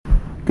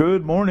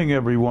Good morning,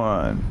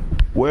 everyone.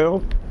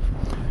 Well,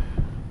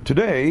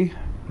 today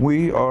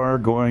we are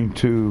going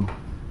to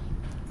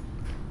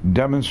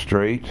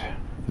demonstrate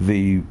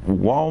the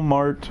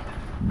Walmart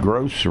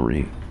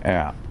grocery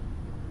app.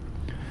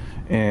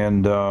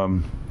 And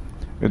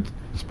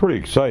it's pretty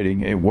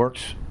exciting. It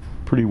works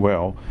pretty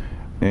well.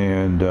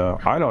 And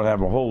I don't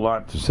have a whole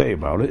lot to say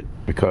about it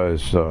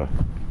because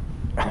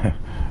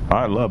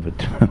I love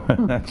it.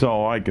 That's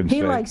all I can say.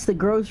 He likes the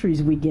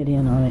groceries we get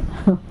in on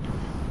it.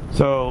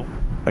 So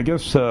I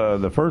guess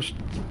the first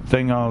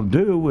thing I'll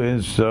do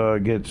is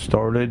get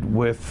started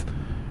with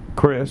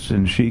Chris,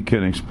 and she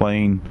can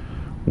explain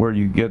where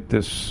you get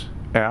this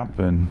app,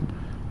 and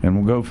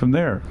we'll go from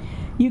there.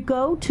 You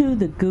go to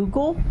the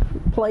Google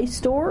Play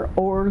Store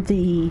or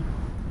the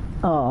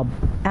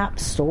App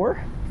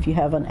Store if you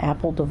have an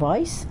Apple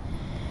device,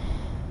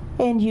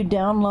 and you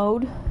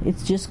download.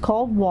 It's just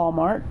called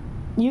Walmart.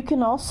 You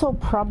can also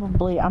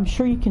probably, I'm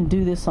sure you can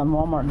do this on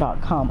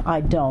Walmart.com. I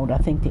don't. I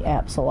think the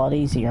app's a lot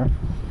easier.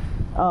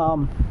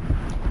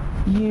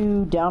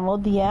 You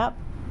download the app,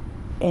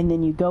 and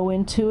then you go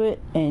into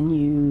it, and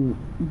you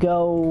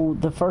go,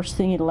 the first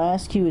thing it'll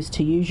ask you is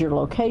to use your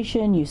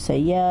location. You say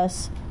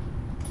yes.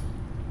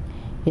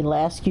 It'll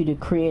ask you to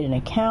create an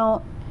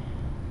account,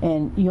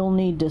 and you'll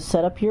need to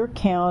set up your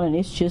account, and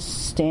it's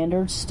just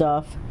standard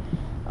stuff.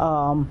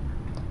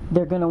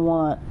 They're going to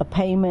want a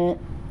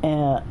payment,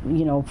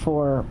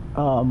 for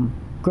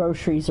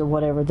groceries or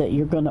whatever that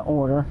you're going to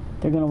order.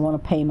 They're going to want a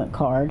payment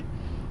card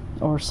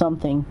or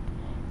something.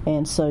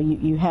 And so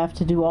you have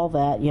to do all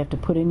that. You have to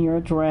put in your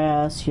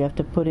address. You have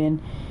to put in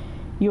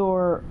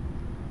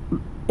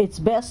it's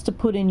best to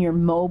put in your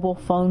mobile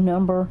phone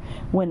number.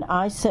 When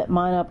I set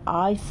mine up,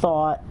 I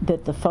thought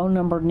that the phone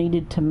number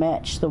needed to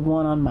match the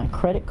one on my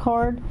credit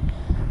card.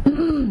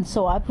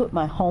 So I put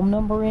my home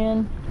number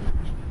in.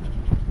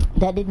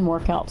 That didn't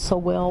work out so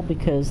well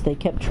because they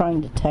kept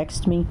trying to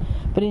text me.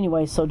 But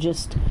anyway, so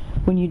just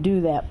when you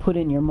do that, put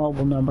in your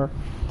mobile number.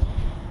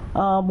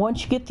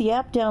 Once you get the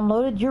app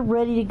downloaded, you're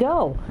ready to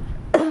go.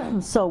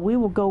 So we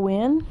will go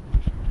in.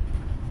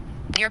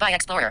 Nearby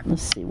Explorer.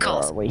 Let's see, where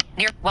are we?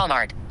 Near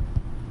Walmart.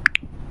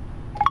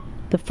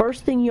 The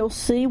first thing you'll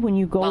see when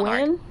you go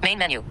Walmart. in, Main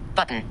menu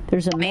button.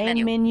 there's a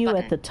main menu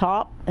button. at the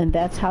top, and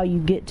that's how you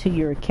get to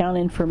your account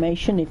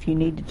information if you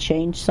need to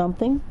change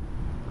something.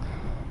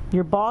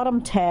 Your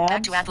bottom tab.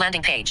 Back to app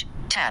landing page.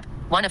 Tab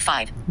 1 of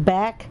 5.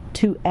 Back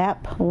to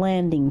app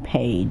landing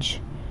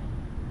page.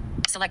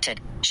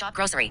 Selected. Shop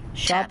grocery.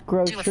 Shop tab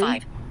grocery. 2 of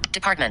 5.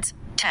 Departments.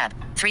 Tab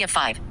 3 of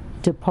 5.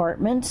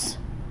 Departments.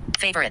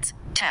 Favorites.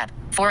 Tab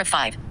 4 of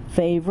 5.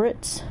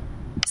 Favorites.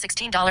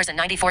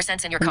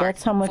 $16.94 in your And cart.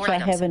 that's how much 4 I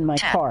items. have in my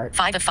Tab cart.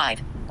 5 of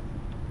 5.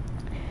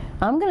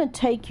 I'm going to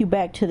take you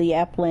back to the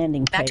app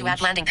landing page. Back to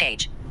app landing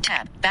page.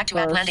 Tab. Back to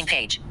app First. landing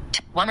page.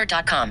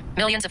 Walmart.com.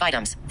 Millions of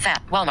items.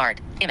 Fat. Walmart.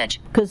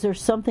 Image. Because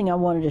there's something I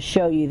wanted to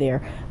show you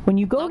there. When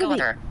you go Logo to the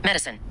other.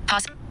 Medicine.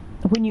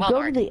 When you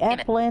go to Walmart. the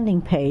app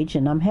landing page,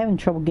 and I'm having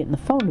trouble getting the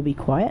phone to be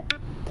quiet,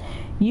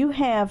 you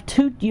have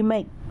you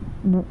make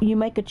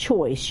a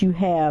choice. You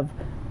have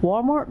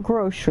Walmart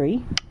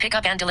grocery.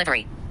 Pickup and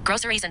delivery.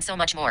 Groceries and so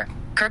much more.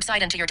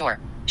 Curbside and to your door.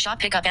 Shop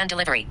pickup and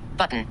delivery.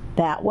 Button.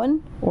 That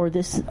one or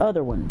this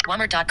other one.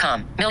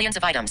 Walmart.com. Millions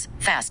of items.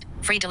 Fast.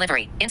 Free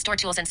delivery. In-store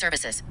tools and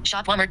services.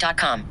 Shop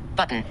Walmart.com.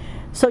 Button.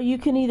 So you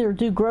can either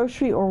do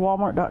grocery or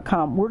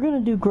Walmart.com. We're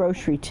going to do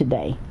grocery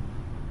today.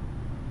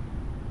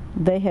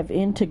 They have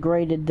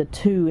integrated the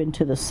two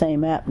into the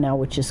same app now,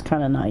 which is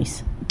kind of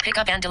nice.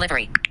 Pickup and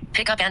delivery.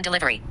 Pickup and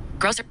delivery.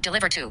 Grocery.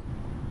 Deliver to.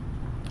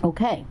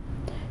 Okay.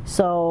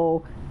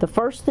 So the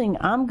first thing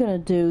I'm going to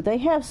do, they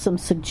have some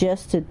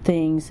suggested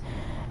things.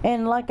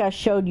 And like I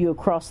showed you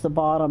across the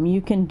bottom,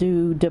 you can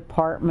do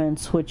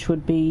departments, which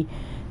would be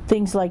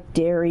things like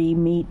dairy,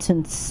 meats,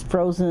 and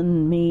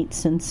frozen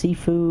meats, and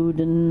seafood,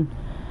 and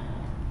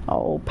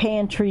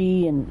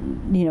pantry,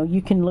 and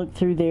you can look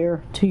through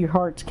there to your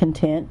heart's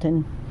content,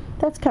 and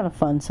that's kind of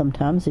fun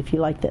sometimes if you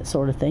like that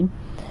sort of thing.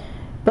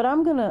 But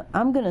I'm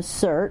gonna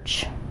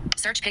search.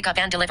 Search pickup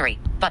and delivery.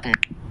 Button.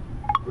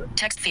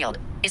 Text field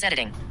is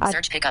editing.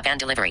 Search pickup and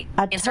delivery.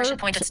 Insertion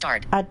point at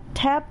start. I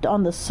tapped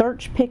on the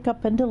search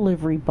pickup and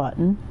delivery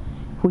button,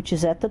 which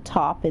is at the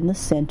top in the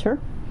center,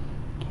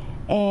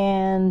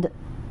 and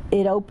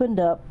it opened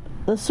up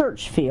the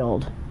search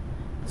field.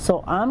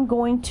 So I'm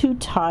going to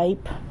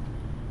type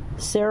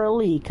Sara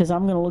Lee because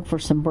I'm going to look for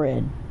some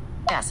bread.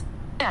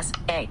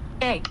 S-A-A-R-R-A-H.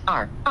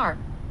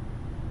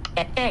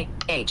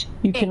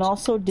 You can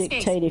also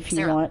dictate if you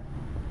Sarah. want.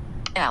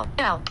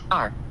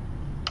 L-L-R-E-E-E.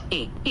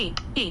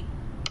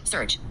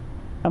 Search.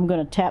 I'm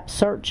going to tap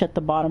search at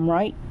the bottom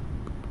right.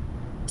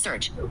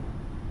 Search.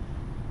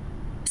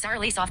 Sara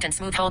Lee soft and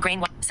smooth whole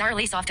grain. Sara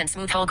Lee soft and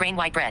smooth whole grain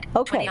white bread.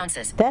 Okay, 20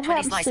 ounces. that 20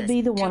 happens slices, to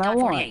be the one I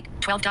want.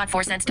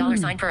 12.4 cents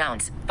 $sign per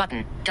ounce.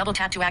 Button. Double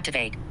tap to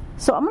activate.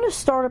 So I'm going to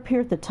start up here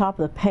at the top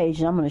of the page,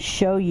 and I'm going to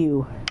show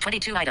you.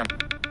 22 item.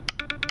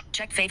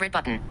 Check favorite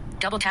button.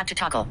 Double tap to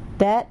toggle.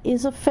 That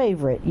is a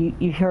favorite.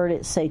 You heard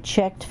it say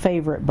checked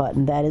favorite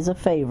button. That is a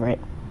favorite.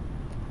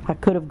 I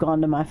could have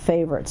gone to my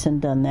favorites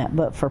and done that,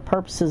 but for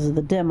purposes of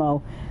the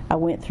demo, I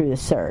went through the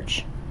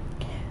search.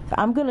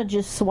 I'm going to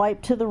just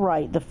swipe to the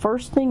right. The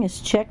first thing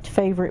is checked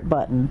favorite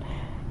button,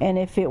 and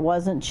if it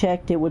wasn't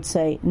checked, it would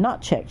say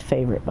not checked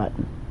favorite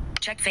button.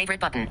 Checked favorite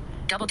button.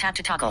 Double tap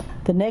to toggle.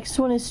 The next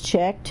one is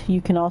checked.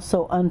 You can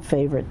also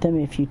unfavorite them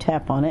if you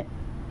tap on it.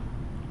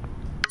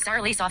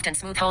 Sara Lee soft and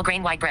smooth whole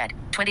grain white bread,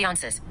 20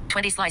 ounces,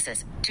 20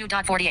 slices,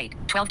 2.48,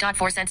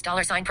 12.4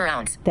 cents $sign per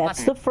ounce. That's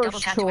button. the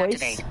first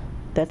choice.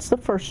 That's the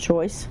first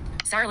choice.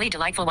 Sara Lee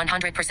delightful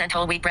 100%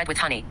 whole wheat bread with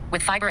honey,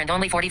 with fiber and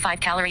only 45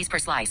 calories per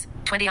slice,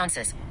 20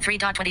 ounces,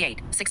 3.28,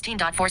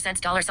 16.4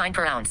 cents $sign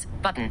per ounce.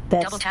 Button.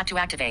 Double tap to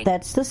activate.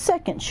 That's the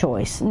second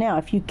choice. Now,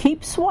 if you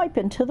keep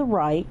swiping to the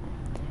right,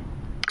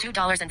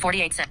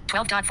 $2.48,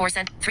 12.4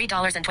 cents,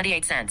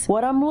 $3.28.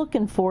 What I'm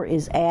looking for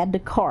is add to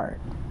cart.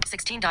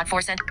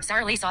 16.4 cents.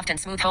 Sara Lee soft and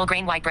smooth whole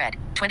grain white bread,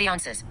 20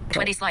 ounces,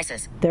 20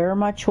 slices. There are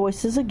my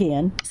choices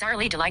again. Sara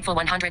Lee delightful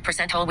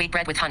 100% whole wheat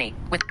bread with honey,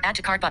 with add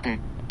to cart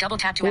button. Double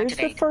tap to activate.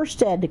 There's the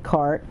first add to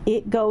cart.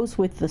 It goes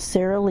with the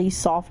Sara Lee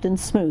soft and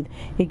smooth.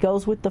 It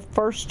goes with the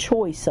first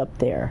choice up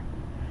there.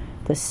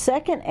 The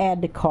second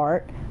add to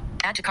cart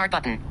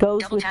button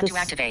goes double with tap the to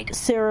activate.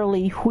 Sara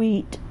Lee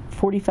wheat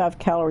 45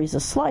 calories a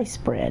slice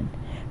bread.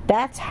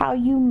 That's how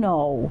you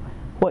know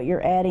what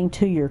you're adding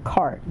to your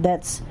cart.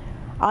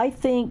 I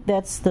think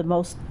that's the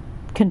most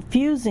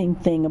confusing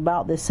thing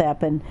about this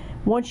app, and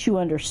once you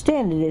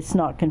understand it, it's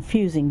not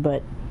confusing,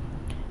 but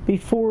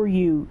before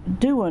you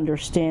do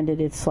understand it,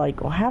 it's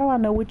like, well, how do I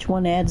know which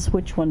one adds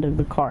which one to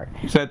the cart?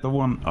 Is that the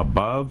one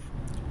above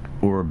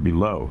or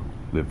below?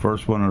 The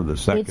first one or the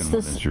second one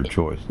is your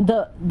choice?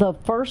 The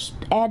first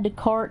add to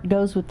cart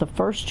goes with the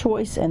first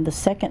choice, and the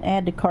second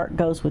add to cart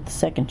goes with the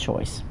second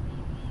choice.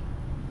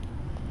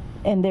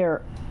 And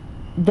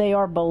they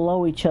are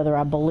below each other,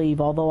 I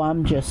believe, although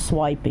I'm just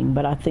swiping,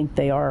 but I think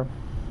they are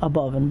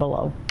above and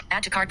below.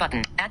 Add to cart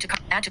button. Add to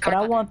cart but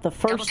I want the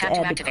first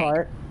add to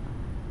cart.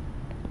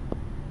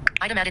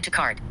 Item added to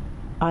cart.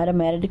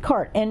 Item added to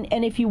cart. And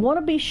if you want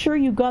to be sure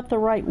you got the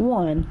right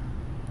one,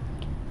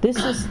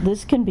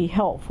 this can be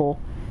helpful.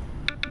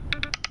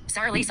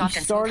 Sara Lee soft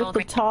and start smooth at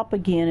the top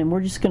again, and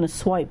we're just going to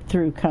swipe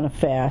through kind of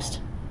fast.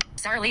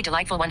 Sara Lee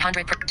delightful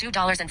 100 per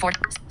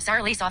 $2.40.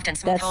 Sara Lee soft and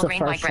smooth whole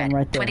grain white bread,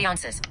 right 20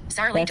 ounces.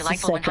 Sara Lee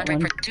delightful 100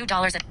 per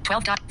 $2 and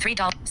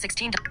 $12.3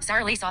 16.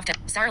 Sara Lee soft and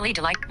Sara Lee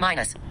delight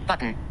minus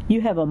button.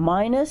 You have a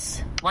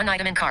minus, one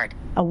item in cart,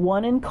 a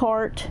one in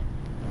cart,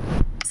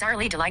 Sara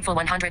Lee delightful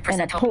 100%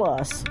 and a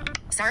plus.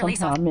 Sara Lee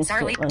soft.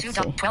 Sara Lee 2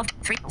 12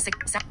 3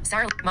 6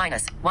 Sara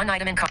minus one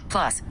item in cart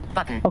plus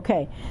button.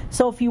 Okay,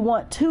 so if you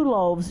want 2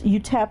 loaves, you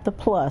tap the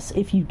plus.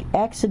 If you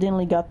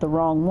accidentally got the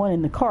wrong one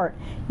in the cart,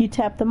 you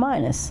tap the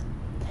minus.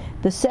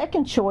 The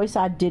second choice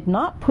I did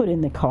not put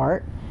in the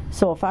cart,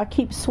 so if I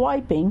keep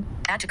swiping,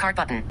 add to cart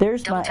button.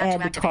 There's my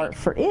add to cart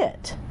for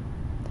it.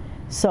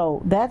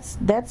 So that's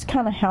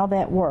kind of how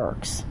that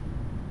works.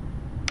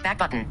 Back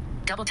button.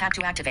 Double tap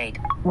to activate.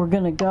 We're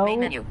going to go main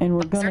menu. And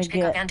we're going to search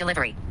pickup get and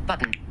delivery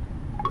button.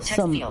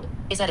 Text field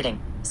is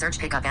editing. Search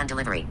pickup and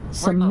delivery.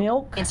 Some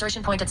milk.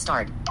 Insertion point at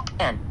start.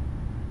 N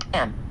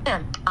M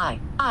M I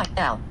I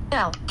L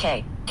L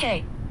K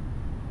K.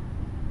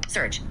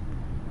 Search.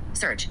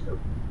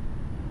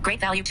 Great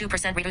value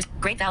 2% reduced.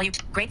 Great value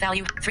 $3.07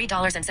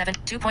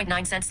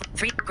 2.9 cents.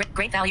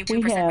 Great value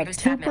 2% reduced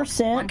fat milk.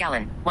 1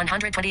 gallon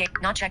 128.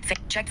 Not check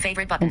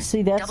favorite button. And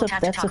see, that's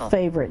a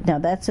favorite. Now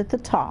that's at the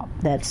top.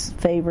 That's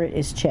favorite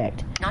is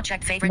checked. Not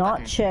check favorite not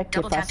button. Checked.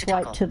 Double if I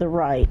swipe to to the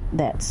right,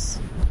 that's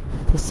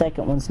the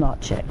second one's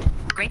not checked.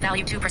 Great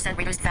value 2%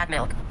 reduced fat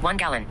milk. 1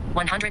 gallon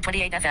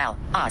 128 FL.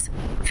 Oz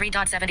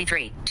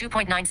 3.73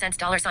 2.9 cents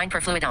 $sign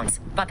per fluid ounce.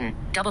 Button.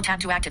 Double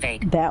tap to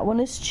activate. That one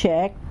is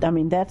checked. I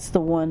mean, that's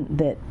the one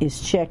that is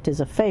checked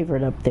as a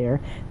favorite up there.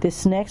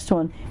 This next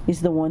one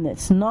is the one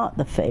that's not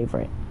the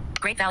favorite.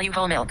 Great value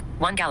whole milk.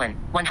 1 gallon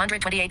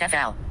 128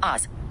 FL.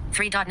 Oz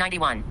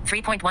 3.91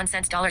 3.1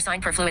 cents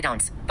 $sign per fluid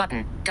ounce.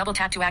 Button. Double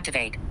tap to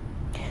activate.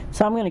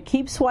 So I'm going to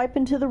keep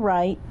swiping to the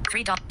right.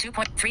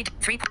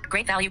 3.3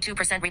 great value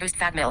 2% reduced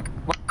fat milk.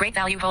 Great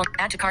value whole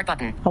add to cart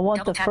button. I want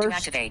double the tap first. To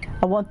activate.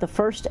 I want the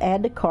first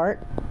add to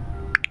cart.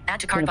 Add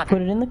to cart button.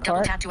 Put it in the cart.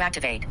 Double tap to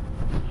activate.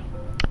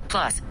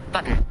 Plus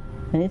button.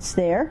 And it's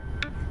there.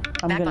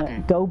 I'm going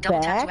to go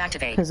back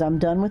because I'm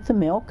done with the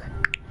milk.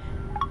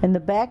 And the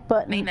back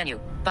button. Main menu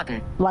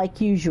button.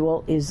 Like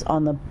usual is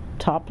on the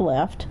top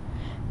left.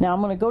 Now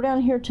I'm going to go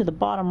down here to the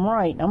bottom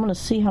right. I'm going to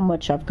see how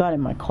much I've got in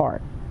my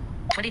cart.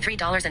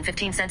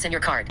 $23.15 in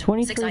your cart.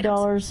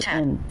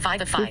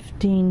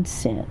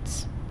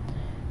 $23.15.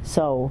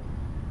 So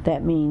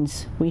that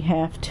means we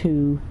have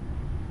to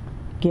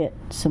get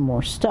some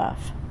more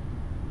stuff.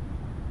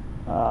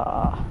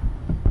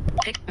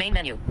 Pick main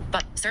menu.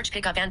 But search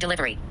pickup and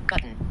delivery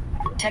button.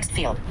 Text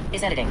field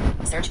is editing.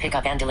 Search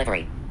pickup and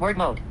delivery. Word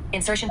mode.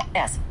 Insertion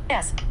S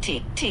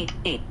T T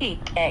E E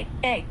A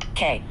A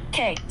K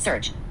K.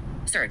 Search.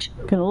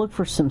 Gonna look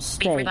for some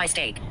steak. Beef ribeye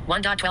steak.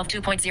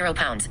 1.12 2.0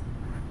 pounds.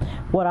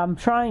 what I'm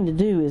trying to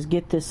do is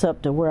get this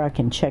up to where I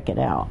can check it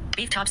out.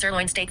 Beef top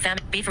sirloin steak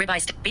beef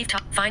ribeye steak, beef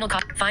top final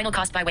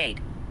cost by weight.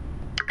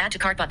 Add to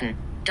cart button.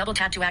 Double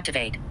tap to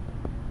activate.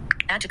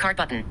 Add to cart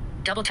button.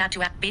 Double tap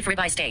to beef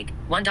ribeye steak.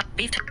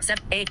 Beef top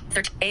 8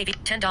 13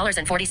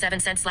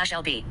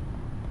 $10.47/LB.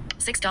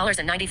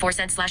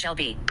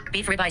 $6.94/LB.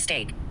 Beef ribeye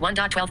steak.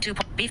 1.12 2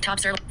 beef top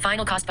sirloin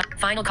final cost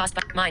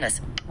minus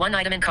 1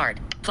 item in cart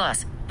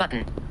plus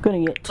button.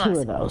 Going to get Plus. 2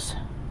 of those.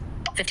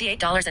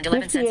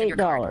 $58.11 in your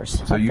cart.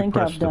 So I you think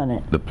press I've done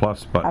it. the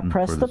plus button. I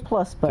pressed for the this-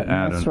 plus button, To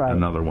add that's right.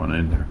 another one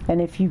in there.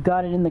 And if you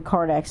got it in the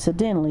cart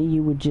accidentally,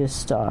 you would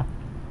just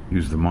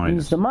Use the minus.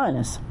 use the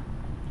minus.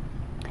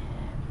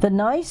 The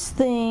nice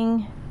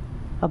thing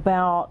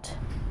about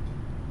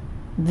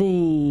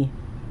the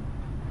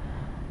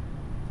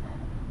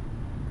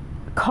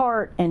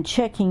cart and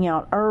checking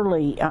out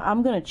early,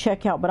 I'm going to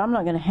check out, but I'm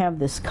not going to have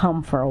this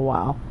come for a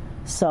while,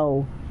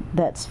 so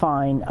that's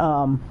fine.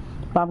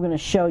 But I'm going to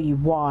show you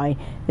why.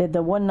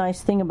 The one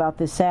nice thing about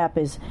this app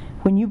is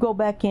when you go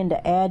back in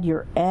to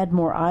add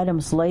more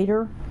items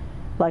later,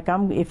 like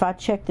if I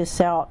check this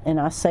out and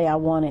I say I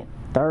want it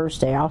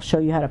Thursday, I'll show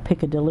you how to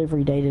pick a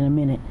delivery date in a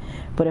minute.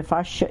 But if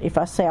I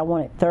say I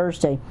want it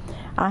Thursday,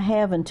 I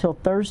have until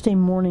Thursday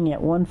morning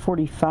at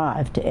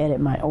 1:45 to edit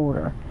my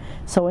order.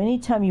 So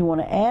anytime you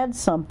want to add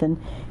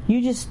something,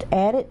 you just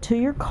add it to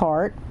your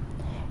cart,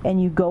 and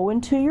you go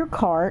into your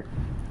cart,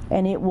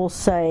 and it will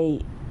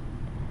say,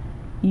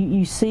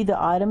 you see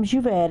the items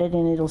you've added,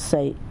 and it'll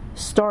say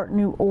start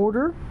new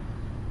order,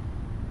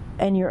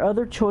 and your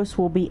other choice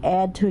will be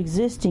add to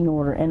existing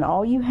order, and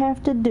all you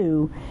have to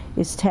do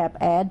is tap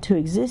add to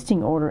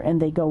existing order, and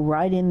they go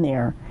right in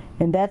there,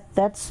 and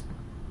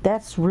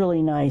that's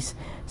really nice.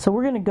 So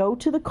we're going to go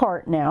to the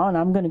cart now, and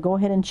I'm going to go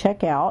ahead and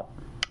check out.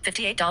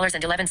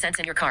 $58.11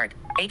 in your cart.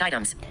 8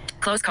 items.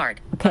 Close cart.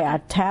 Okay, I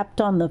tapped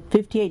on the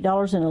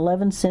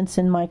 $58.11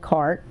 in my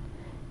cart,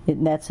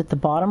 and that's at the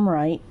bottom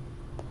right.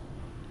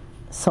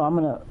 So I'm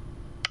going to...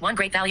 1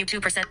 great value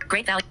 2%.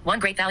 Great value 1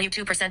 great value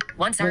 2%.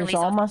 1 sour There's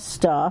all my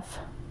stuff,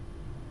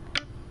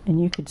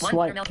 and you could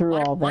swipe through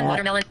all that. One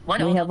watermelon. One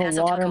we Old have El a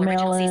Paso Taco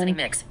original seasoning watermelon.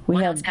 mix. We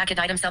 1 have ounce packet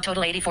item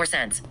subtotal 84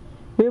 cents.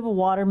 we have a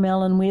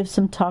watermelon. We have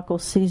some taco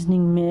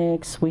seasoning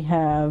mix. We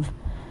have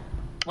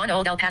 1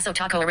 Old El Paso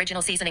Taco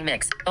original seasoning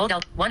mix.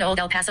 1 Old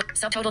El Paso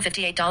subtotal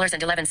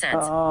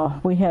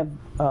 $58.11. we have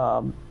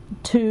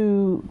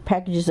 2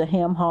 packages of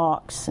ham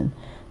hocks, and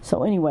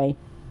so anyway,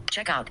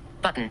 Checkout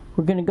button.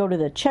 we're going to go to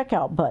the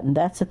checkout button.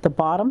 That's at the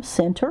bottom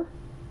center.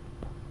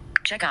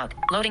 Checkout.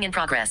 Loading in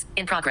progress.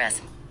 In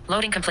progress.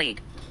 Loading complete.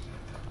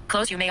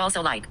 Close you may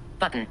also like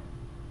button.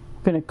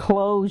 We're going to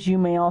close. You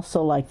may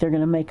also like. They're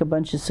going to make a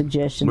bunch of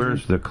suggestions.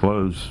 Where's the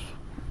close?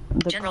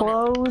 The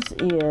General close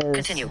is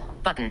Continue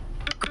button.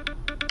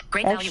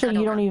 Great value actually cut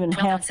you over, don't even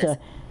 12 have ounces. to.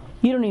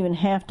 You don't even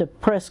have to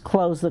press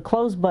close. The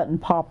close button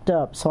popped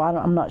up, so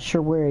I'm not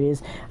sure where it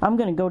is. I'm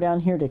going to go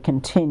down here to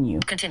continue.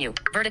 Continue.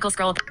 Vertical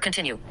scroll.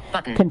 Continue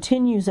button.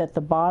 Continues at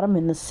the bottom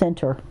in the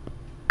center,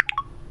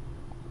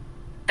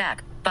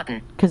 Back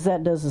button. because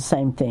that does the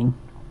same thing.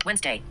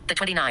 Wednesday, the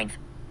 29th.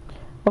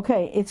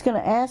 Okay, it's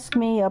going to ask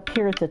me up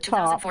here at the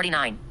top.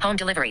 2049. Home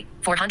delivery.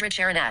 400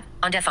 Sharon Ave.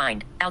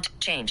 Undefined. Alt.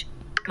 Change.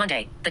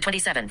 Monday, the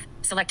 27th.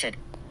 Selected.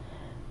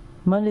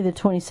 Monday the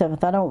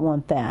 27th. I don't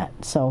want that,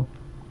 so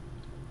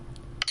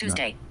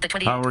Tuesday, the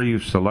 28th. How are you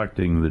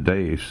selecting the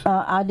days?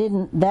 I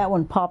didn't. That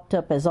one popped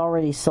up as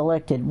already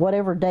selected.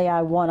 Whatever day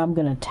I want, I'm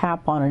going to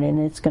tap on it, and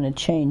it's going to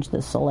change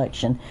the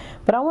selection.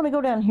 But I want to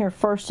go down here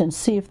first and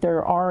see if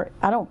there are.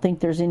 I don't think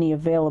there's any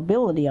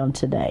availability on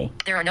today.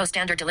 There are no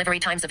standard delivery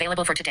times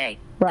available for today.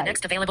 Right. The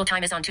next available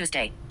time is on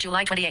Tuesday,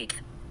 July 28th.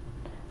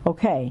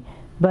 Okay,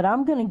 but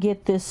I'm going to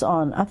get this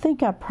on. I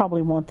think I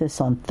probably want this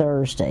on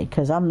Thursday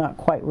because I'm not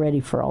quite ready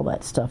for all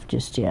that stuff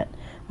just yet.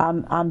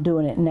 I'm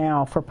doing it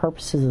now for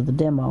purposes of the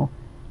demo.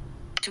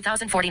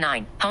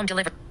 2049. Home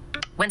delivery.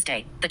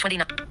 Wednesday, the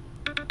 29th.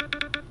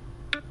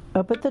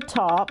 Up at the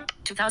top,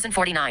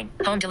 2049.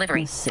 Home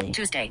delivery. Let's see.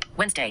 Tuesday,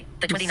 Wednesday,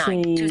 the Let's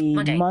 29th. see,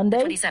 Monday, Monday?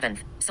 the 27th.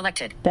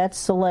 Selected. that's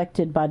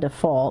selected by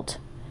default,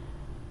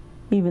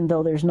 even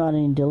though there's not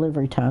any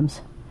delivery times.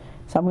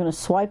 So I'm going to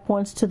swipe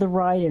once to the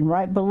right, and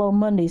right below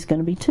Monday is going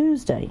to be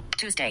Tuesday.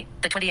 Tuesday,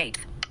 the 28th.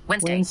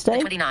 Wednesday,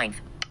 Wednesday? the 29th.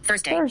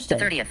 Thursday, Thursday.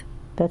 the 30th.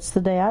 That's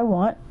the day I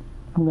want.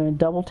 I'm going to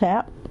double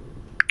tap.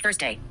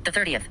 Thursday, the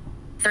 30th.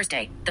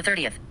 Thursday, the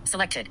 30th.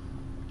 Selected.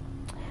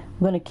 I'm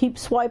going to keep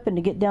swiping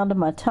to get down to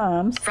my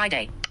times.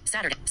 Friday,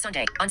 Saturday,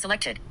 Sunday.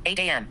 Unselected. 8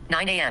 a.m.,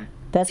 9 a.m.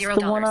 That's $0.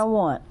 the one I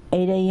want,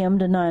 8 a.m.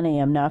 to 9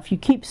 a.m. Now, if you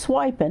keep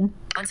swiping,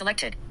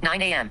 Unselected.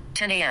 9 a.m.,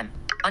 10 a.m.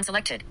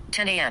 Unselected.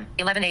 10 a.m.,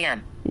 11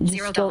 a.m. you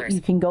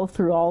 $0. can go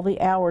through all the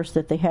hours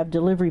that they have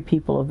delivery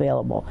people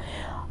available.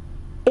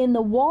 In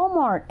the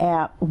Walmart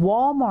app,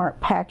 Walmart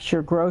packs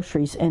your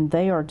groceries, and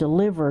they are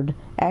delivered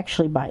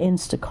actually by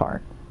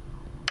Instacart.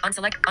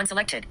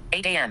 Unselected.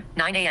 8 a.m.,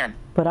 9 a.m.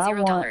 But I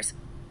 $0. want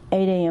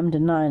 8 a.m. to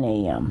 9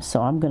 a.m.,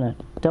 so I'm going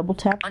to double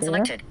tap there.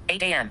 Unselected.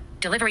 8 a.m.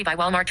 Delivery by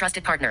Walmart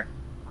trusted partner.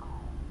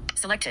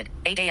 Selected.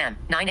 8 a.m.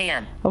 9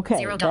 a.m.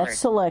 Okay, $0. that's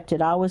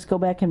selected. I always go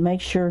back and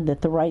make sure that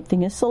the right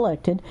thing is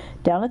selected.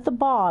 Down at the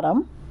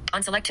bottom,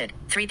 Unselected.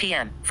 3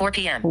 p.m. 4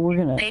 p.m. we're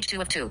gonna Page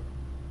 2 of 2.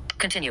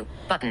 Continue.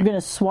 Button. we're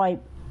gonna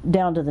swipe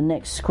down to the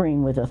next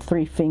screen with the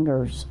 3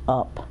 fingers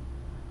up,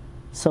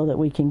 so that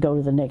we can go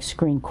to the next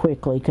screen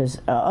quickly. Because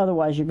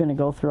otherwise, you're going to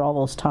go through all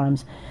those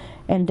times.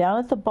 And down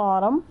at the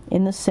bottom,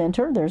 in the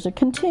center, there's a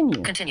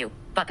continue. Continue.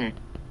 Button.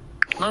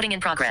 Loading in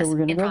progress. So we're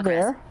going to in go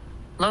progress. there.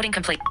 Loading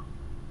complete.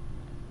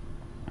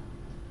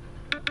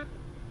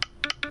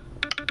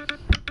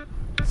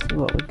 See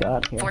what we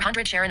got here.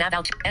 400 Sharon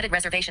Ave. Edit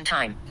reservation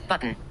time.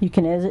 Button. You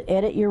can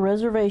edit your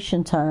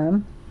reservation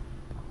time.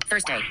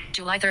 Thursday,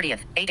 July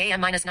 30th, 8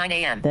 a.m. minus 9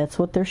 a.m. That's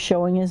what they're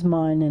showing as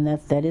mine, and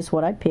that is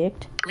what I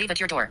picked. Leave at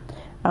your door.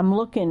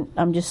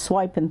 I'm just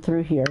swiping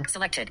through here.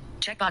 Selected.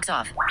 Checkbox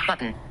off.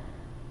 Button.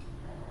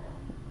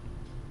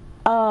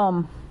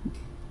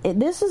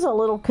 This is a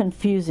little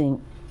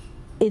confusing.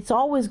 It's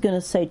always going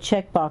to say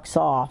checkbox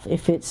off.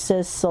 If it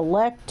says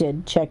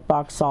selected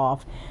checkbox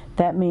off,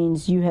 that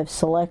means you have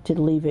selected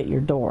leave at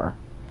your door.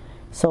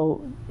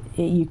 So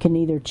you can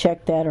either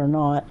check that or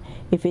not.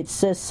 If it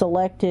says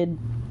selected,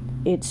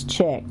 it's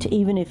checked,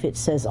 even if it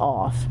says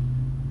off.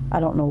 I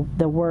don't know.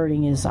 The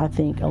wording is, I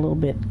think, a little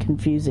bit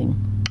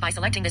confusing. By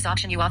selecting this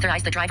option, you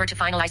authorize the driver to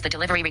finalize the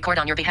delivery record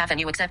on your behalf, and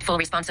you accept full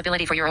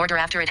responsibility for your order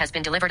after it has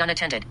been delivered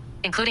unattended,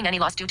 including any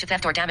loss due to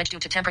theft or damage due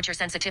to temperature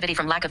sensitivity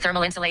from lack of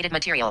thermal insulated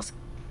materials.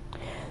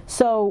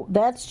 So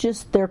that's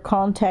just their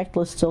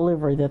contactless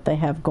delivery that they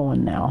have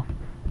going now.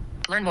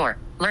 Learn more.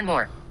 Learn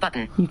more.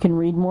 Button. You can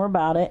read more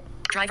about it.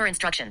 Driver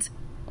instructions.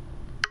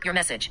 Your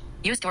message.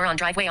 Use door on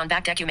driveway on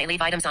back deck. You may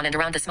leave items on and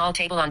around the small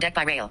table on deck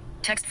by rail.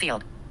 Text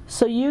field.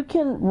 So you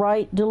can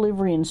write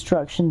delivery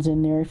instructions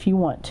in there if you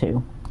want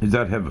to. Does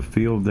that have a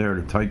field there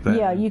to type that?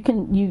 Yeah, you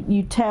can.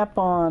 You tap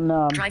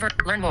on Driver.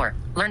 Learn more.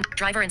 Learn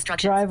driver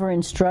instructions. driver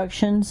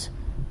instructions,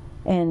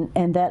 and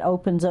that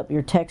opens up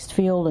your text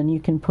field, and you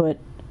can put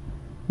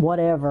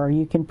whatever.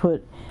 You can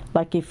put,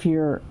 like, if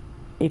you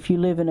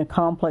live in a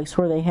complex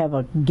where they have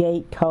a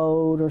gate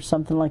code or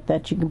something like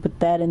that, you can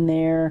put that in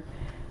there,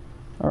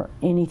 or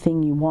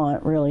anything you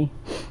want, really.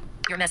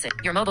 Your message.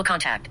 Your mobile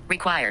contact.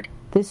 Required.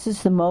 This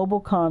is the mobile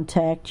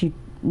contact.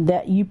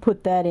 You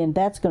put that in.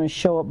 That's going to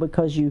show up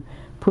because you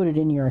put it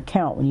in your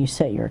account when you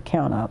set your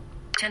account up.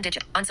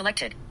 10-digit.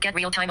 Unselected. Get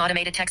real-time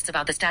automated texts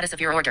about the status of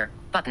your order.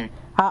 Button.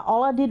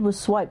 All I did was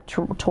swipe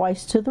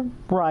twice to the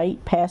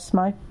right past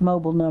my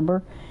mobile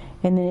number,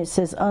 and then it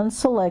says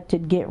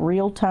unselected, get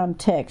real-time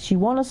text. You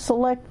want to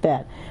select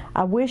that.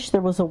 I wish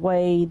there was a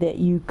way that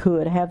you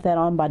could have that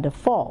on by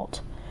default,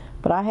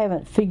 but I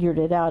haven't figured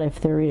it out if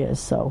there is.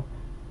 So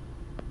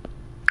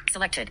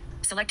Selected.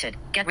 Selected.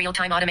 Get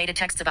real-time automated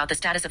texts about the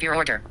status of your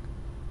order.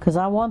 because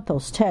I want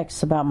those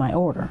texts about my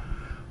order.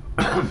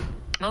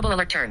 Mobile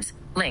alert terms.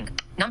 Link.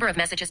 Number of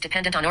messages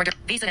dependent on order.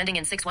 Visa ending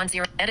in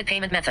 610. Edit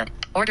payment method.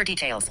 Order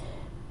details.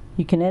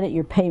 You can edit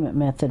your payment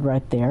method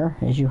right there,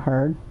 as you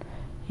heard.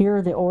 Here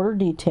are the order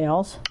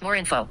details. More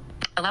info.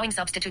 Allowing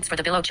substitutes for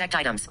the below checked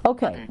items.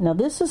 Okay, Button. now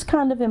this is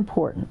kind of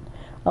important.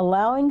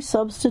 Allowing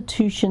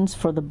substitutions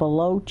for the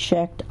below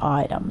checked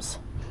items.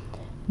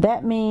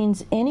 That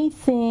means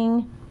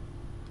anything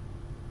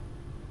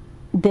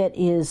that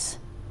is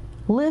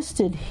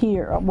listed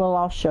here. Well,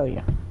 I'll show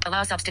you.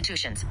 Allow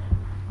substitutions.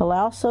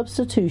 Allow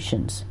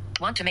substitutions.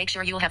 Want to make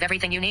sure you'll have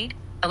everything you need?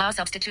 Allow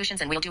substitutions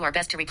and we'll do our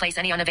best to replace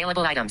any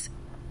unavailable items.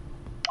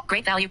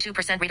 Great value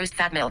 2% reduced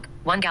fat milk.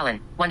 1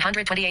 gallon.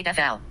 128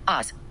 FL.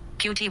 Oz.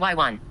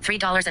 QTY1.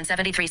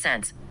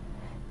 $3.73.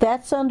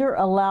 That's under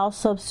allow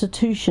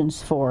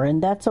substitutions for,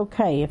 and that's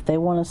okay. If they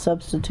want to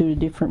substitute a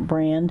different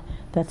brand,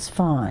 that's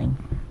fine.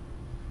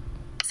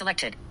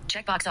 Selected.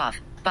 Checkbox off.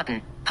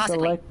 Button.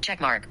 Possibly. Select.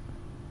 Check mark.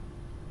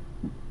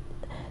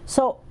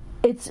 So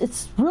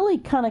it's really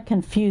kind of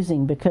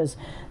confusing because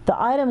the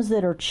items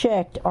that are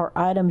checked are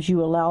items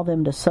you allow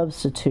them to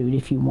substitute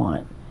if you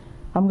want.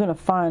 I'm going to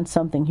find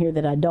something here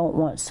that I don't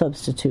want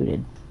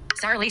substituted.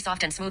 Sara Lee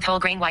soft and smooth whole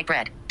grain white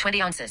bread.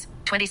 20 ounces.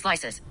 20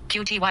 slices.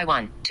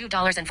 QTY1.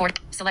 $2.40.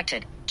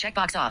 Selected.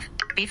 Checkbox off.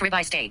 Beef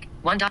ribeye steak.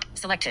 1.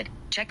 Selected.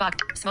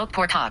 Checkbox. Smoked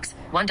pork hocks.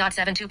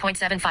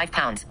 1.72.75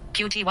 pounds.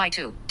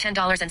 QTY2.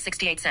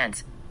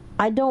 $10.68.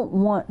 I don't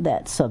want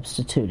that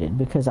substituted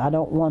because I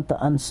don't want the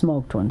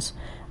unsmoked ones.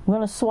 I'm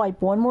going to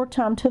swipe one more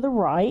time to the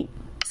right.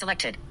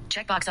 Selected.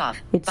 Checkbox off.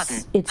 It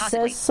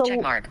Possibly. says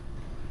Check mark.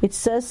 It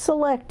says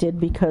selected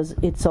because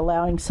it's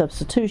allowing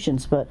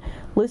substitutions, but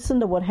listen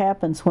to what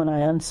happens when I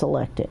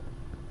unselect it.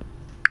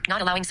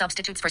 Not allowing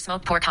substitutes for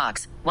smoked pork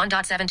hocks.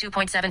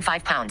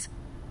 1.72.75 pounds.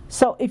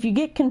 So if you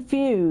get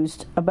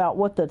confused about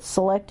what the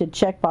selected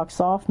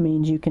checkbox off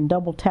means, you can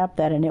double tap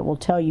that and it will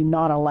tell you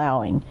not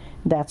allowing.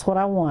 That's what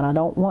I want. I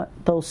don't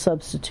want those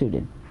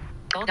substituted.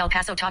 Gold El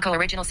Paso Taco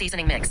Original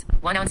Seasoning Mix.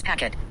 1 ounce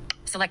packet.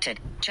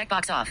 Selected.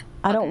 Checkbox off.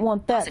 I don't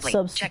want that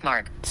Possibly. Check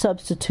mark.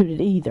 substituted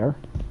either.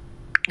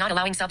 Not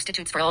allowing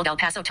substitutes for Old El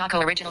Paso Taco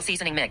Original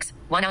Seasoning Mix.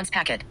 1 ounce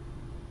packet.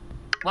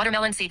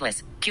 Watermelon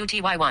seedless.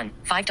 QTY1.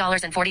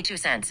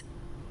 $5.42.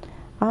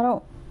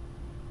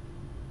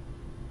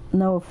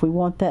 know if we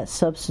want that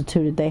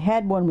substituted. They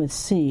had one with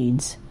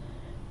seeds.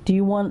 Do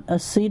you want a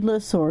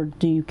seedless or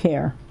do you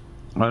care?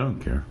 I don't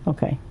care.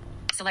 Okay.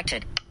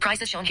 Selected.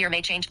 Prices shown here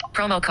may change.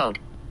 Promo code.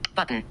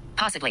 Button.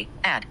 Possibly.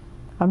 Add.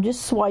 I'm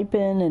just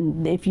swiping,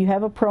 and if you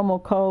have a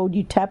promo code,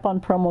 you tap on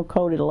promo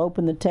code, it'll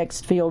open the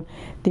text field.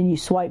 Then you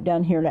swipe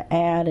down here to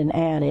add and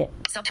add it.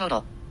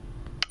 Subtotal.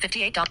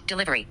 $58.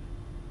 Delivery.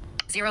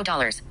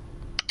 $0.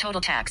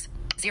 Total tax.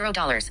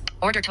 $0.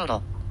 Order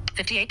total.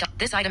 $58.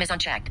 This item is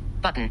unchecked.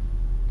 Button.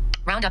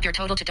 Round up your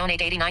total to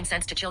donate 89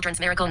 cents to Children's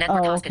Miracle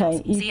Network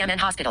Hospitals. CMN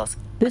Hospitals.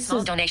 A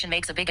small donation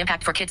makes a big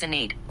impact for kids in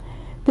need.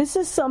 This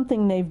is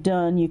something they've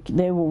done.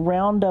 They will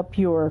round up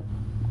your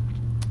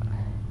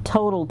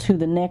total to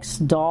the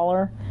next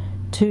dollar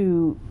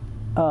to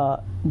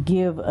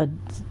give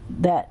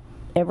that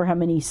ever how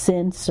many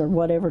cents or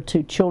whatever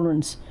to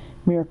Children's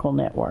Miracle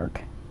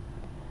Network.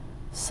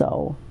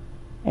 So,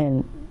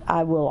 and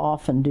I will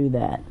often do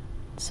that.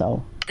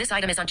 So this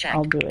item is unchecked.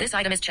 I'll do it. This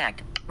item is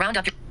checked. Round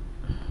up your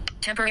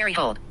temporary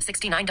hold.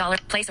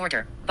 $69. Place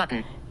order.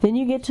 Button. Then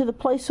you get to the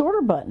place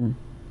order button.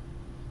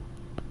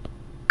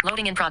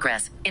 Loading in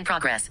progress. In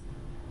progress.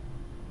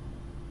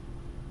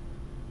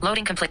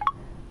 Loading complete.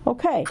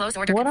 Okay. Close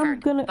order what confirmed. I'm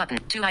gonna Button.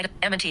 2 item.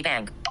 M&T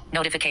Bank.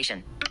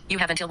 Notification. You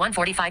have until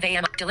 1:45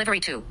 a.m. Delivery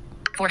to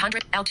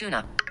 400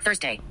 Altoona.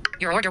 Thursday.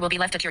 Your order will be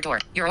left at your door.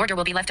 Your order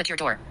will be left at your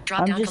door.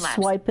 Drop I'm down just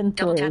collapsed. swiping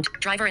Double through.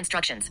 tap. Driver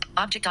instructions.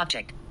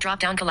 Object. Drop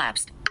down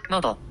collapsed.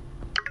 Mobile.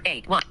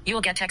 8-1. You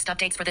will get text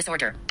updates for this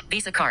order.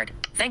 Visa card.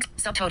 Thanks.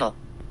 Subtotal.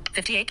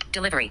 58.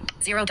 Delivery.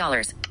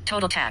 $0.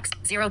 Total tax.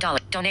 $0.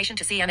 Donation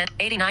to CMN.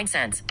 89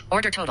 cents.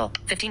 Order total.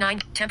 59.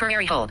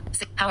 Temporary hold.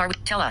 How are we?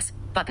 Tell us.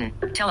 Button.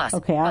 Tell us.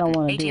 Okay, I don't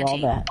Button. want to do all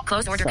AT&T. that.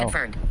 Close order So,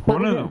 confirmed.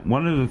 One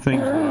of the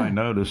things that I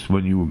noticed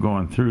when you were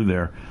going through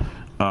there,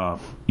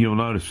 you'll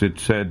notice it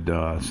said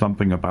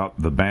something about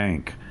the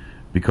bank,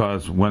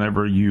 because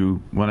whenever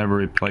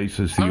it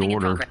places the Loading in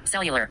order, progress.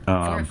 Cellular.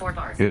 4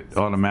 bars. it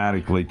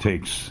automatically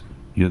takes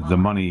the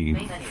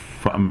money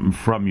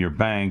from your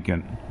bank,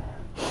 and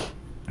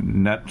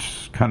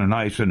that's kind of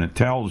nice, and it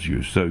tells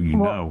you, so you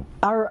know.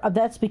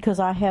 That's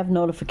because I have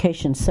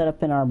notifications set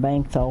up in our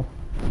bank, though.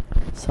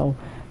 So,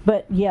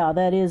 but yeah,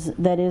 that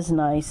is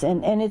nice,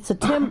 and it's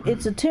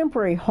a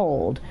temporary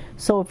hold.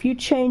 So if you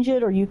change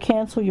it or you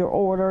cancel your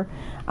order,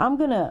 I'm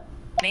gonna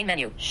Main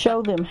menu.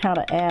 show them how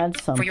to add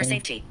something. For your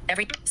safety,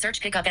 every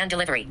search pickup and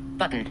delivery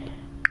button.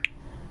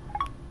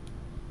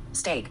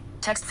 Steak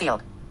text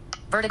field.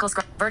 Vertical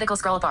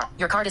scroll bar.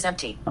 Your card is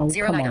empty. Oh,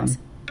 0 come items.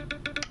 on.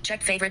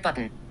 Check favorite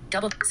button.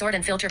 Double sort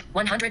and filter.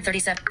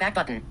 137 back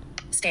button.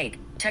 Steak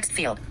text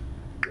field.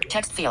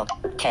 Text field.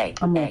 K.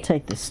 I'm going to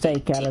take the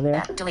steak out of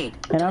there, Delete.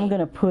 and I'm going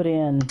to put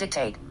in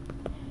Dictate.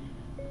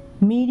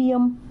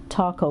 medium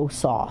taco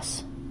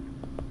sauce.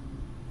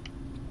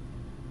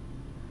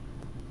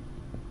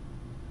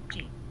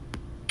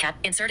 Cat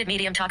inserted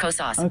medium taco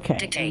sauce. Okay, I'm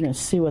Dictate. going to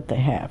see what they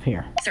have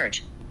here.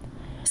 Search.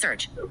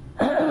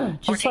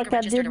 Just like I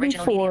did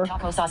original before, medium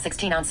taco sauce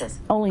 16 ounces.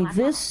 only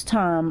this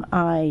time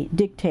I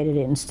dictated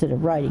it instead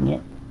of writing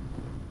it.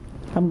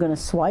 I'm going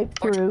to swipe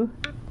through.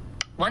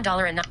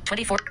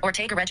 $1.24.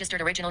 Ortega registered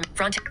original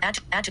front add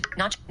to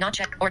not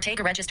check.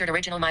 Ortega registered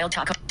original mild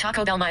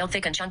Taco Bell mild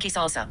thick and chunky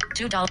salsa.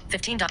 $2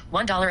 $15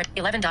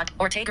 $1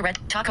 Ortega red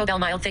Taco Bell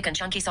mild thick and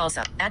chunky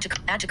salsa. Add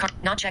to cart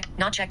not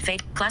check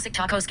fade classic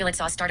taco skillet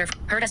sauce starter.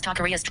 Herdez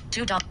Taqueria's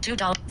 $2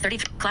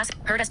 30 classic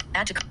Herdez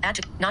add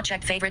to not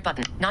check favorite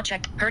button not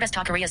check Herdez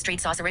Taqueria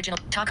street sauce original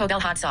Taco Bell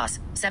hot sauce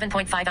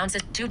 7.5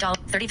 ounces $2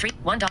 33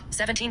 $1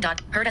 $17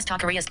 Herdez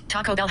Taqueria's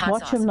Taco Bell hot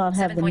Watch sauce. him not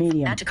have the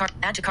medium. Add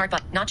to cart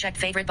but not check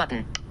favorite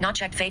button. Not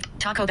check fave.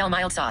 Taco Bell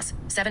mild sauce.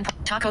 7.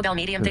 Taco Bell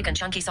medium thick and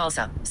chunky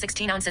salsa.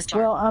 16 ounces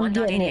jar. Well, I'm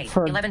getting it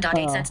for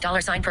 11.8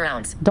 cents $sign per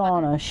ounce.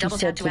 Donna. She Double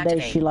said tap to today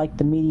activate. she liked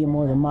the medium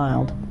or the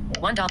mild.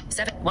 $1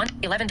 7 1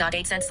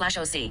 11.8 cents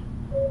 /OC.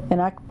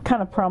 And I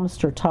kind of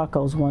promised her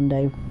tacos one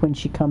day when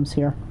she comes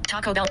here.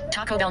 Taco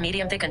Bell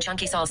medium thick and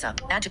chunky salsa.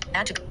 Add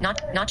to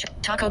not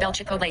Taco Bell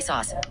Chipotle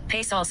sauce.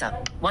 Pay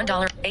salsa.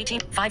 $1 18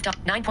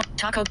 $5 9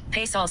 Taco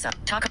pay salsa.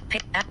 Taco pay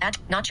add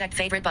not check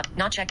favorite but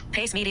not check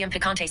pace medium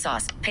picante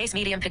sauce. Pace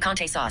medium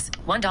picante sauce.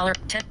 $1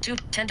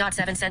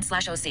 10.7 cents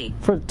 /OC.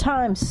 For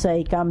time's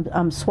sake,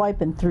 I'm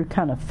swiping through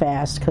kind of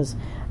fast because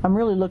I'm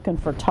really looking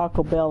for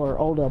Taco Bell or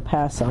Old El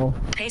Paso.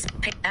 Pace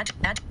add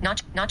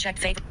not check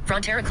favorite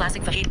Frontera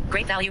classic fajita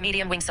great value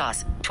medium wing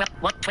sauce.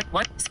 1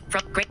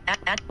 from great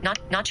add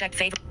not check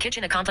favorite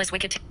kitchen accomplice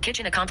wicked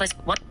kitchen accomplice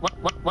 1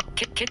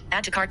 kit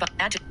add to cart but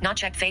add to not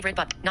check favorite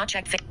but not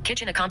check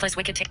kitchen accomplice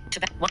wicked to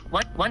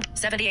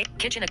 178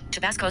 kitchen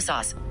Tabasco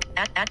sauce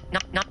add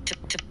not to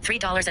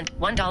 $3 and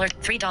 $1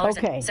 $3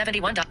 Okay. and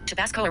 $71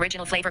 Tabasco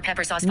original flavor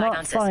pepper sauce 5 Not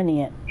ounces. finding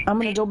it. I'm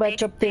going to go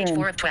back up there Page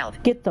 4 and of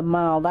 12. get the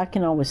mild. I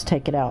can always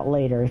take it out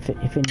later if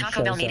any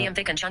Taco Bell shows medium up.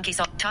 thick and chunky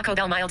sauce. Taco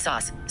Bell mild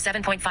sauce.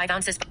 7.5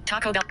 ounces.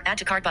 Taco Bell add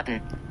to cart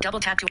button. Double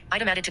tap to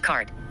item added to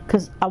cart.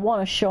 Because I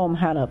want to show them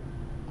how to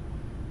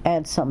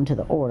add something to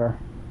the order.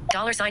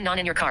 $sign non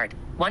in your card.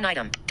 1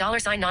 item.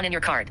 $sign non in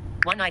your card.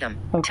 1 item.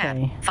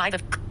 Okay. Tab. 5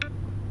 of.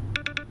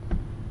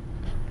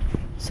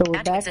 So we're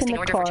Add to back in existing the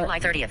order for cart. July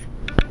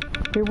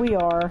 30th. Here we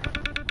are.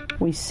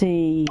 We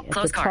see at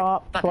Close the cart.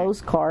 top, Button. close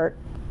cart.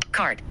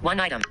 Cart. 1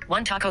 item.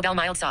 1 Taco Bell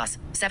mild sauce.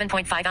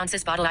 7.5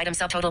 ounces bottle item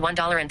subtotal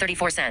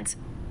 $1.34.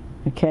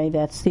 Okay,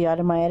 that's the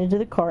item I added to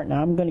the cart.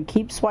 Now I'm going to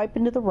keep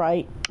swiping to the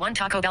right. 1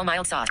 Taco Bell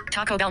mild sauce.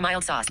 Taco Bell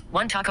mild sauce.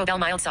 1 Taco Bell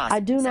mild sauce. I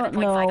do not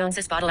 7.5 know.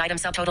 ounces bottle item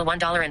subtotal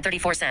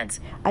 $1.34.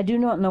 I do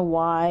not know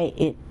why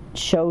it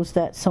shows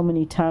that so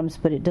many times,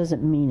 but it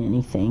doesn't mean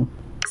anything.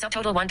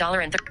 Subtotal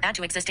 $1 add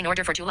to existing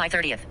order for July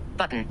 30th.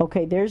 Button.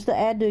 Okay, there's the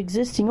add to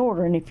existing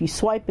order, and if you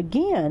swipe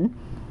again,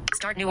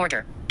 Start new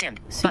order. Dimmed.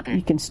 see, Button.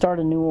 you can start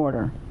a new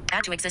order.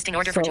 Add to existing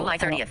order for July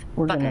 30th.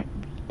 We're Button. going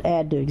to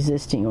add to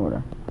existing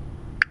order.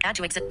 Add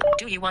to exit.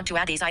 Do you want to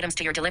add these items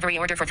to your delivery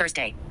order for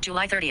Thursday,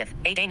 July 30th,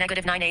 8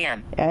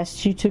 a.m.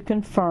 Asked you to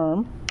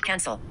confirm.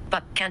 Cancel.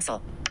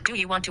 Cancel. Do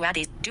you want to add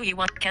these? Do you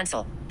want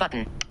cancel?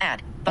 Button.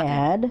 Add. Button.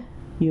 Add.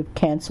 You have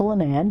cancel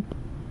and add.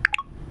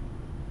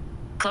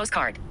 Close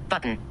card.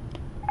 Button.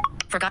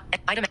 Forgot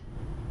item.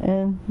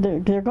 And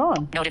they're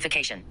gone.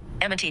 Notification.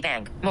 M&T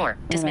Bank. More. And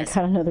I Dismiss.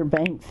 got another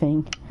bank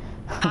thing.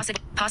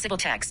 Possible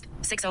text.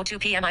 6:02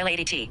 p.m.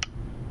 ILADT.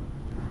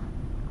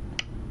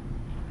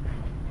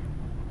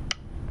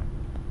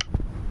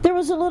 There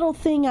was a little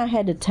thing I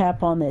had to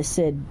tap on that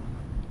said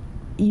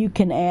you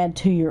can add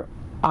to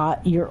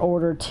your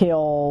order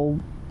till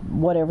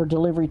whatever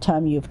delivery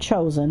time you've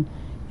chosen,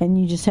 and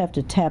you just have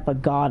to tap a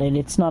got it.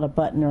 It's not a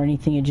button or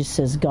anything. It just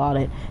says got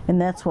it, and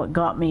that's what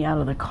got me out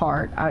of the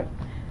cart.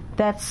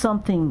 That's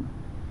something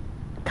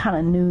kind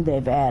of new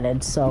they've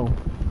added. So,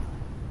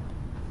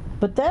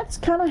 but that's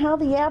kind of how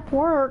the app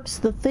works.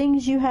 The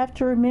things you have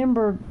to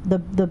remember, the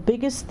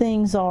biggest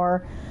things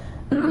are.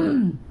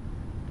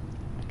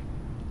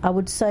 I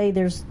would say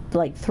there's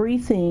like 3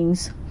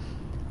 things.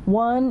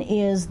 One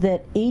is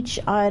that each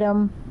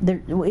item,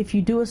 if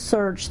you do a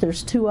search,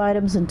 there's 2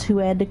 items and 2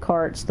 add to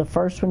carts. The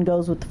first one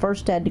goes with the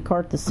first add to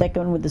cart, the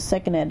second one with the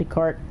second add to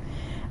cart.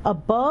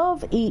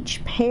 Above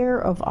each pair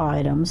of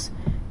items,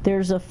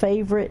 there's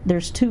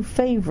 2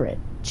 favorite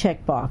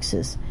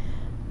checkboxes.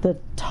 The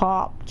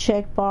top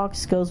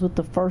checkbox goes with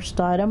the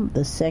first item.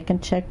 The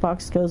second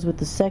checkbox goes with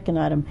the second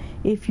item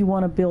if you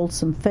want to build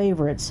some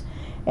favorites.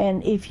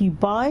 And if you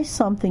buy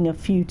something a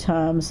few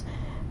times,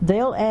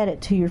 they'll add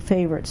it to your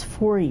favorites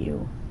for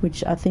you,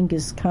 which I think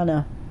is kind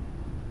of...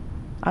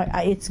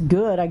 it's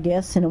good, I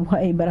guess, in a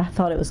way, but I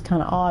thought it was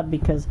kind of odd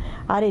because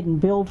I didn't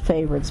build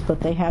favorites, but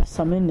they have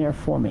some in there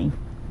for me.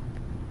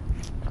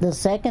 The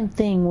second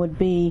thing would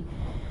be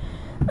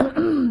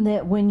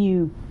that when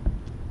you...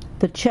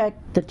 The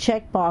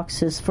check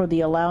boxes for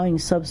the allowing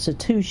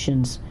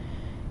substitutions,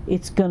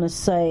 it's going to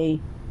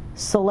say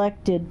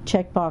selected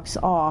checkbox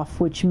off,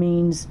 which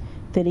means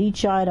that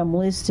each item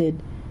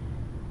listed,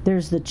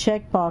 there's the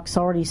checkbox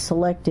already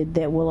selected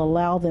that will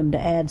allow them to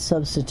add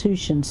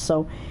substitutions.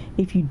 So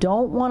if you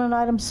don't want an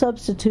item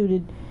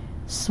substituted,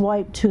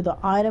 swipe to the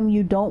item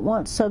you don't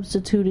want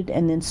substituted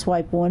and then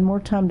swipe one more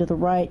time to the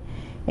right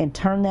and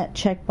turn that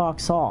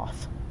checkbox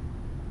off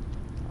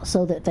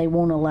so that they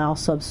won't allow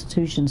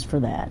substitutions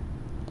for that.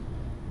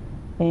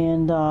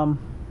 And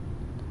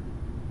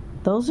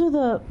those are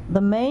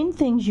the main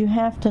things you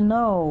have to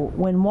know.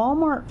 When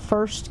Walmart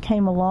first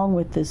came along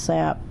with this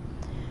app,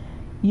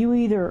 you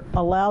either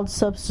allowed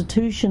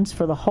substitutions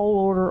for the whole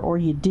order or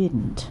you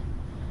didn't.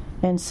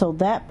 And so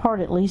that part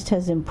at least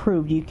has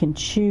improved. You can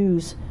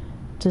choose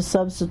to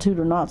substitute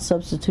or not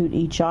substitute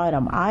each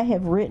item. I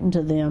have written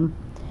to them,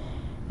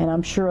 and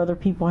I'm sure other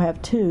people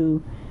have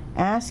too,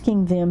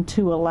 asking them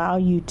to allow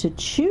you to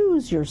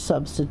choose your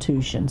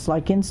substitutions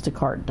like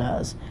Instacart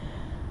does.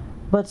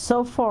 But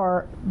so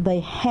far,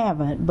 they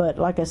haven't. But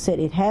like I said,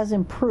 it has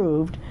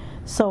improved.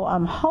 So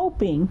I'm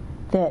hoping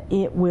that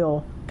it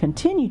will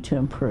continue to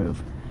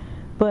improve.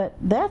 But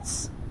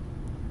that's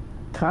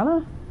kind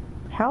of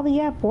how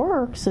the app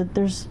works. That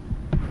there's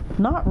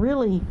not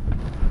really...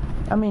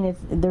 I mean,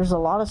 there's a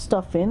lot of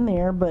stuff in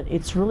there, but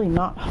it's really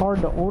not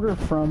hard to order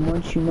from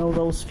once you know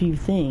those few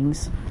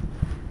things.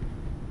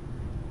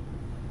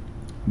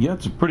 Yeah,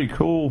 it's a pretty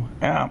cool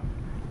app.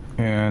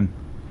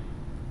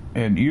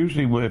 And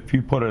usually if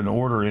you put an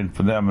order in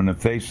for them, and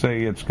if they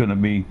say it's going to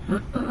be,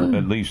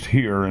 at least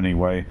here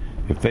anyway,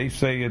 if they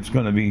say it's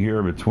going to be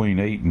here between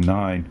 8 and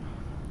 9,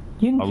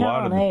 you can a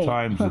lot of the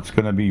times it's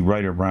going to be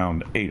right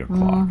around 8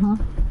 o'clock. Mm-hmm.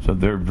 So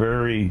they're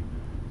very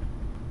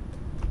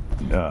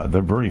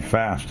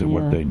fast at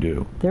what they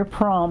do. They're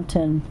prompt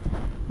and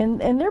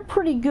they're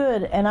pretty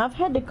good. And I've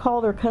had to call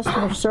their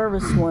customer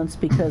service once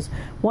because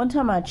one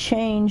time I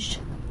changed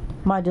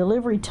my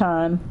delivery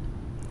time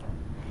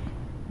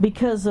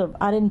because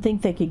I didn't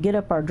think they could get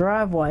up our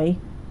driveway,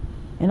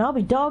 and I'll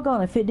be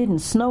doggone if it didn't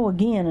snow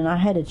again and I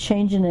had to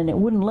change it and it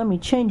wouldn't let me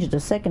change it a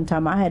second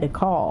time. I had to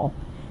call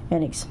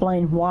and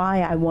explain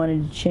why I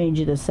wanted to change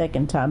it a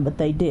second time, but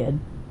they did.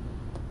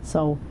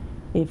 So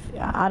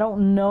I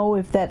don't know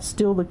if that's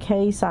still the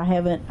case.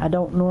 I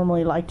don't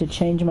normally like to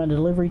change my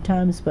delivery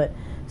times, but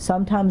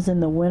sometimes in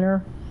the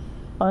winter,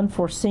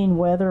 unforeseen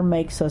weather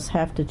makes us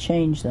have to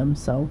change them.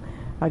 So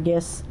I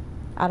guess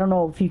I don't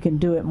know if you can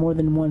do it more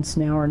than once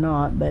now or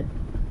not, but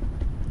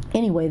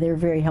anyway, they're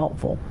very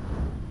helpful.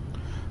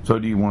 So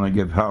do you want to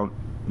give out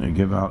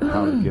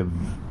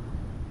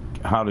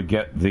how to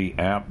get the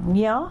app?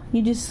 Yeah,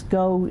 you just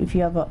go, if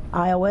you have an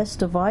iOS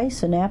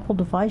device, an Apple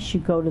device, you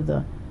go to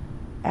the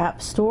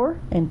App Store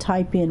and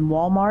type in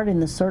Walmart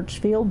in the search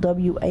field,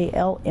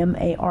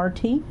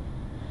 WALMART.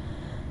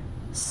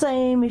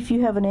 Same if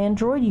you have an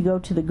Android, you go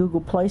to the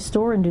Google Play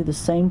Store and do the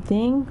same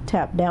thing.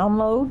 Tap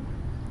download,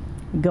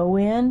 go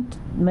in,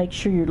 make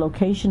sure your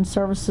location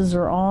services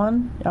are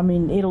on. I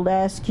mean, it'll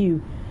ask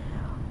you,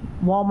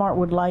 Walmart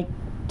would like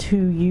to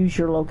use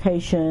your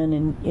location,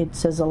 and it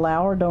says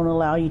allow or don't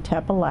allow. You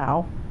tap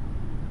allow,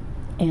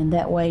 and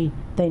that way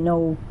they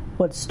know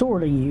what store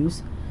to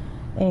use.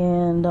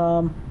 And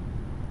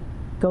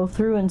go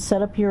through and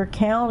set up your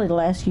account. It'll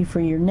ask you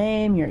for your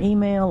name, your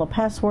email, a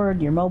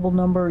password, your mobile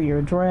number, your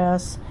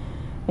address,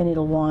 and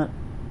it'll want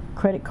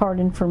credit card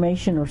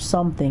information or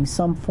something,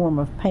 some form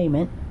of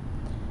payment.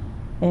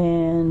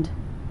 And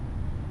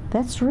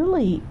that's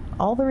really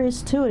all there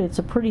is to it. It's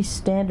a pretty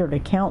standard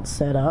account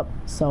setup,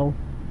 so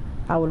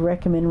I would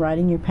recommend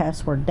writing your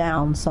password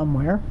down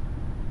somewhere.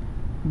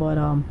 But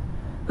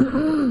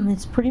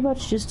it's pretty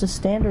much just a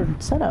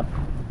standard setup.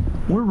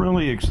 We're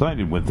really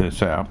excited with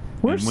this app.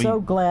 We're so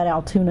glad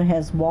Altoona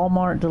has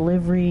Walmart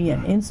delivery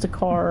and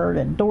Instacart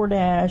and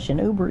DoorDash and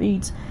Uber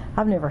Eats.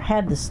 I've never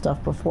had this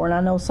stuff before, and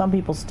I know some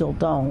people still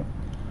don't.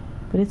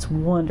 But it's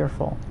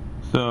wonderful.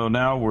 So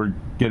now we're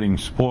getting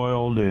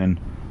spoiled and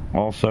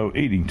also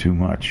eating too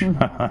much.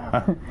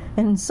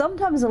 And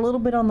sometimes a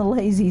little bit on the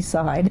lazy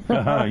side.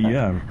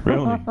 Yeah,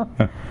 really.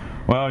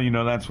 Well,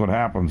 that's what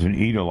happens. You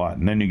eat a lot,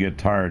 and then you get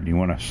tired and you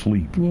want to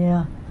sleep.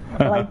 Yeah.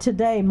 Like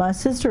today, my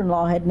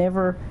sister-in-law had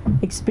never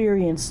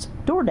experienced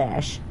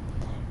DoorDash,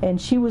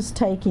 and she was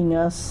taking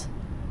us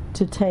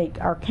to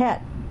take our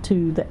cat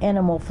to the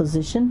animal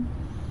physician.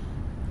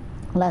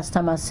 Last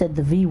time I said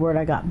the V word,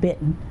 I got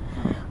bitten.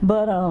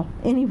 But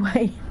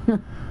anyway,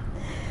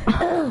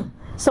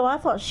 so I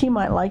thought she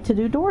might like to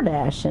do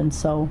DoorDash, and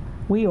so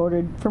we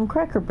ordered from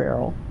Cracker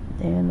Barrel,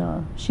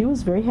 and she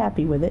was very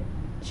happy with it.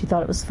 She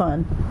thought it was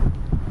fun.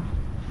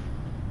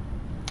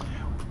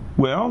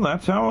 Well,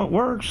 that's how it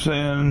works,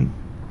 and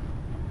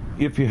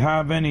if you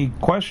have any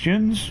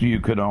questions, you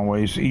could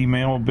always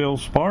email Bill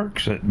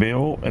Sparks at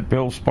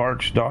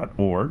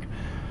bill@billsparks.org.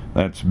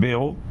 That's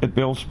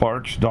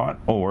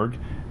bill@billsparks.org.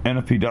 And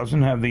if he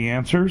doesn't have the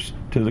answers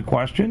to the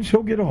questions,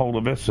 he'll get a hold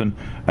of us, and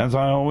as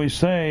I always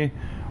say,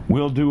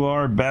 we'll do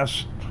our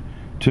best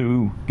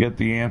to get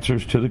the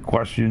answers to the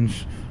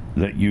questions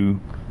that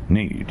you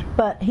need.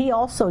 But he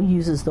also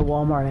uses the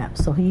Walmart app,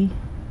 so he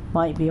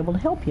might be able to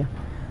help you.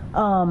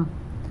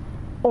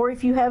 Or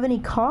if you have any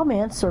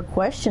comments or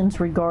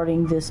questions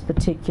regarding this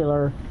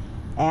particular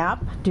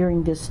app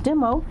during this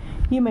demo,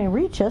 you may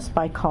reach us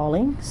by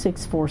calling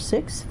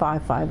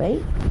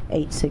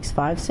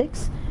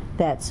 646-558-8656.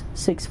 That's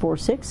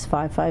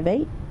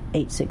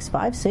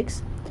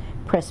 646-558-8656.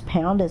 Press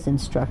pound as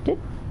instructed.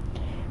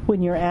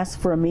 When you're asked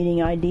for a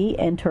meeting ID,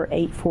 enter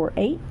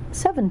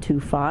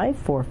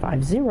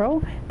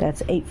 848-725-450.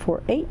 That's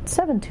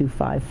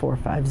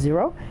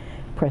 848-725-450.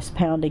 Press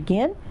pound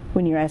again.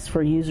 When you're asked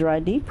for a user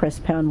ID, press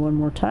pound one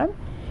more time.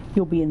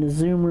 You'll be in the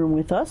Zoom room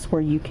with us where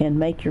you can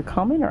make your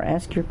comment or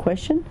ask your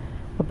question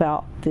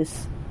about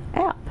this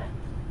app.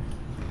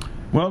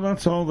 Well,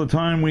 that's all the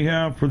time we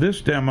have for this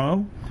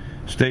demo.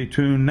 Stay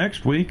tuned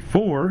next week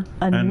for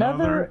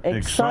another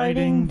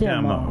exciting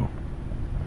demo.